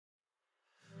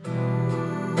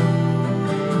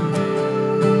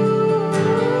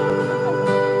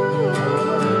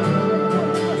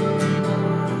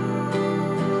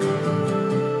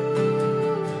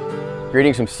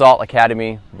Greetings from SALT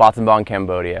Academy, Battambang,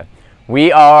 Cambodia.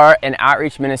 We are an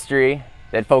outreach ministry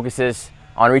that focuses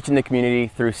on reaching the community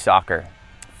through soccer,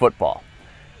 football.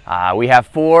 We have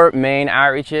 4 main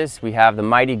outreaches. We have the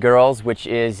Mighty Girls, which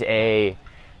is a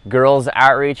girls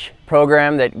outreach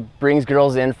program that brings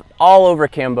girls in from all over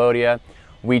Cambodia.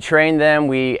 We train them,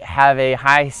 we have a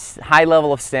high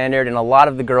level of standard, and a lot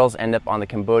of the girls end up on the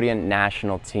Cambodian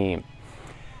national team.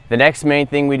 The next main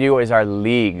thing we do is our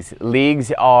leagues.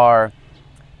 Leagues are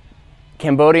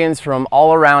Cambodians from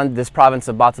all around this province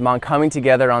of Battambang coming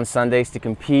together on Sundays to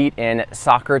compete in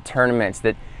soccer tournaments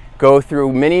that go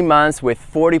through many months with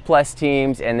 40+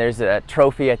 teams, and there's a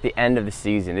trophy at the end of the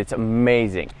season. It's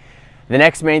amazing. The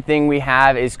next main thing we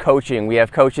have is coaching. We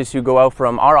have coaches who go out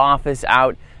from our office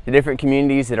out to different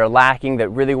communities that are lacking, that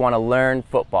really want to learn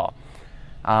football.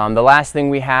 The last thing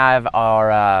we have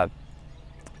are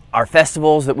our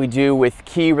festivals that we do with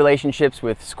key relationships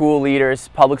with school leaders,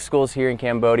 public schools here in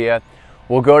Cambodia.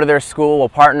 We'll go to their school, we'll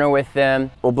partner with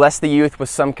them, we'll bless the youth with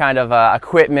some kind of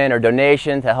equipment or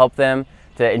donation to help them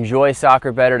to enjoy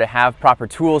soccer better, to have proper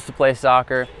tools to play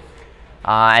soccer.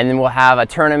 And then we'll have a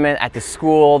tournament at the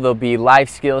school. There'll be life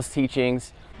skills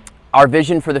teachings. Our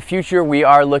vision for the future, we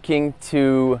are looking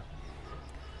to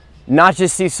not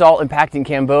just see SALT impacting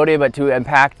Cambodia, but to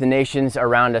impact the nations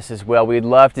around us as well. We'd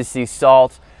love to see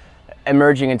SALT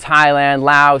emerging in Thailand,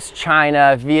 Laos,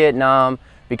 China, Vietnam,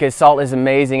 because SALT is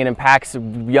amazing. It impacts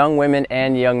young women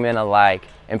and young men alike,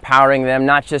 empowering them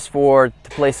not just to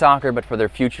play soccer, but for their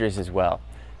futures as well.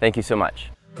 Thank you so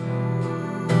much.